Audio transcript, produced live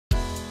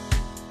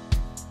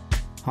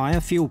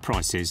Higher fuel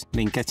prices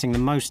mean getting the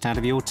most out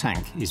of your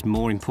tank is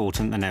more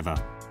important than ever.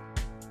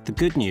 The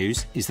good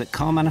news is that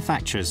car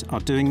manufacturers are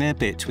doing their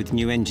bit with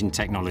new engine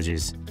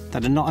technologies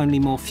that are not only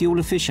more fuel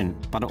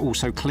efficient but are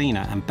also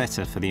cleaner and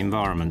better for the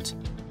environment.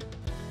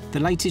 The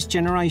latest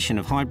generation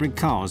of hybrid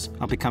cars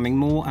are becoming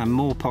more and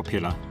more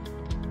popular.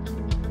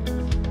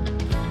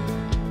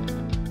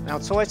 Now,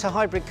 Toyota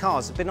hybrid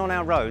cars have been on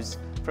our roads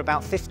for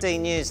about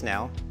 15 years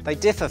now. They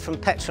differ from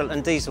petrol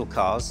and diesel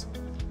cars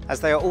as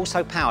they are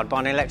also powered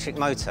by an electric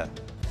motor.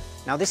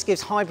 Now, this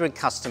gives hybrid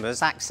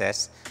customers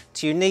access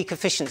to unique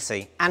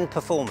efficiency and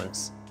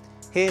performance.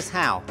 Here's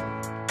how.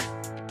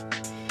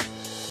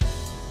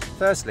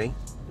 Firstly,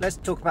 let's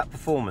talk about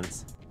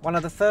performance. One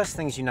of the first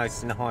things you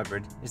notice in a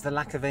hybrid is the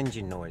lack of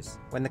engine noise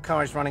when the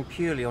car is running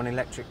purely on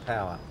electric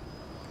power.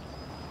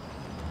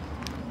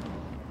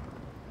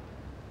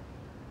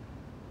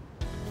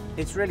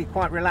 It's really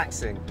quite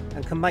relaxing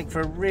and can make for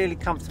a really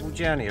comfortable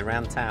journey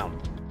around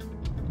town.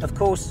 Of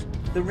course,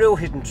 the real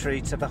hidden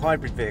treat of the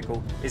hybrid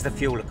vehicle is the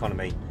fuel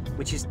economy,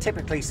 which is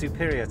typically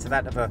superior to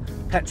that of a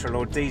petrol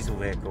or diesel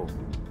vehicle.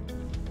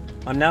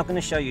 I'm now going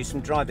to show you some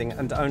driving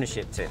and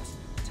ownership tips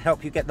to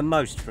help you get the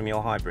most from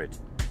your hybrid.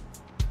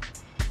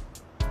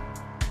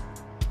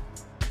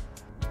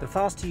 The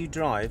faster you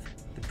drive,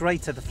 the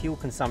greater the fuel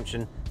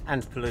consumption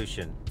and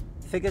pollution.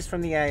 Figures from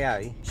the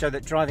AA show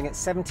that driving at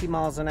 70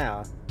 miles an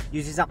hour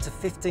uses up to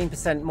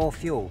 15% more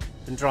fuel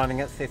than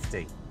driving at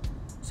 50.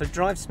 So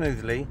drive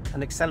smoothly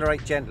and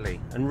accelerate gently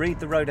and read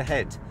the road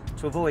ahead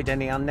to avoid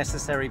any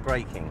unnecessary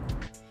braking.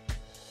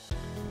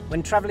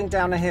 When travelling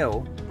down a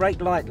hill,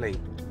 brake lightly.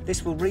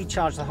 This will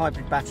recharge the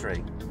hybrid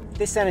battery.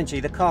 This energy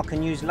the car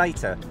can use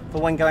later for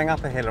when going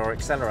up a hill or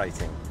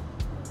accelerating.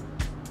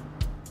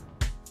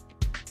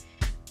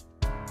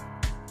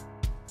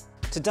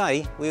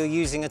 Today we are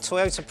using a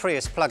Toyota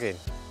Prius plug-in,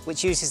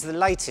 which uses the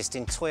latest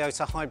in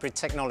Toyota hybrid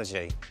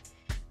technology.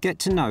 Get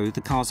to know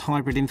the car's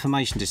hybrid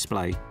information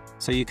display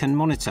so you can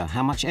monitor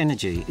how much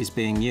energy is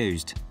being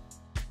used.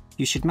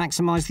 You should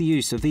maximise the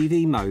use of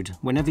EV mode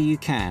whenever you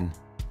can.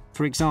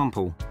 For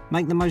example,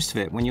 make the most of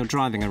it when you're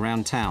driving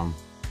around town.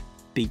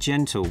 Be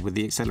gentle with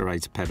the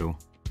accelerator pedal.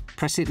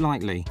 Press it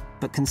lightly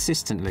but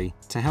consistently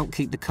to help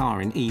keep the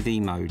car in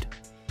EV mode.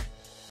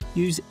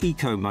 Use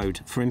Eco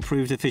mode for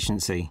improved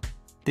efficiency.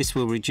 This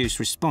will reduce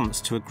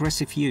response to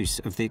aggressive use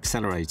of the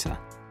accelerator.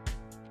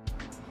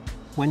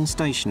 When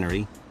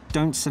stationary,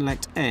 don't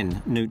select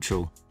N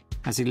neutral,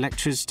 as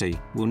electricity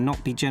will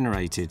not be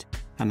generated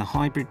and the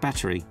hybrid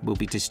battery will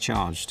be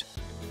discharged.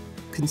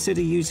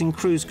 Consider using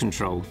cruise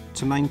control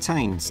to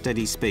maintain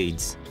steady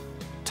speeds.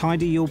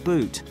 Tidy your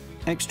boot.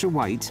 Extra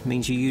weight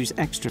means you use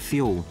extra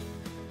fuel.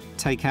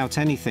 Take out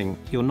anything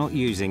you're not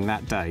using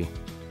that day.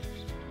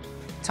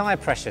 Tyre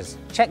pressures.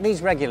 Check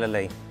these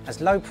regularly,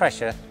 as low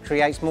pressure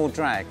creates more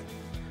drag,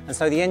 and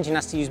so the engine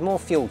has to use more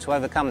fuel to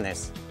overcome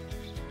this.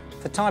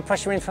 For tyre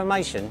pressure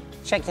information,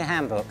 check your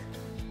handbook.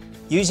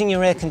 Using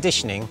your air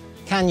conditioning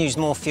can use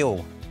more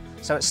fuel,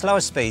 so at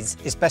slower speeds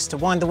it's best to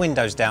wind the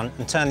windows down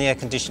and turn the air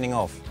conditioning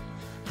off.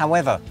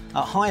 However,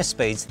 at higher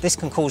speeds this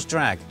can cause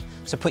drag,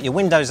 so put your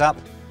windows up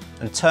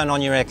and turn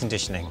on your air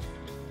conditioning.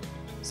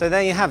 So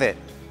there you have it,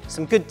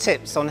 some good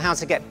tips on how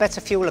to get better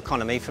fuel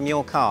economy from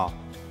your car.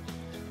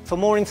 For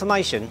more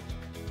information,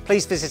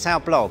 please visit our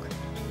blog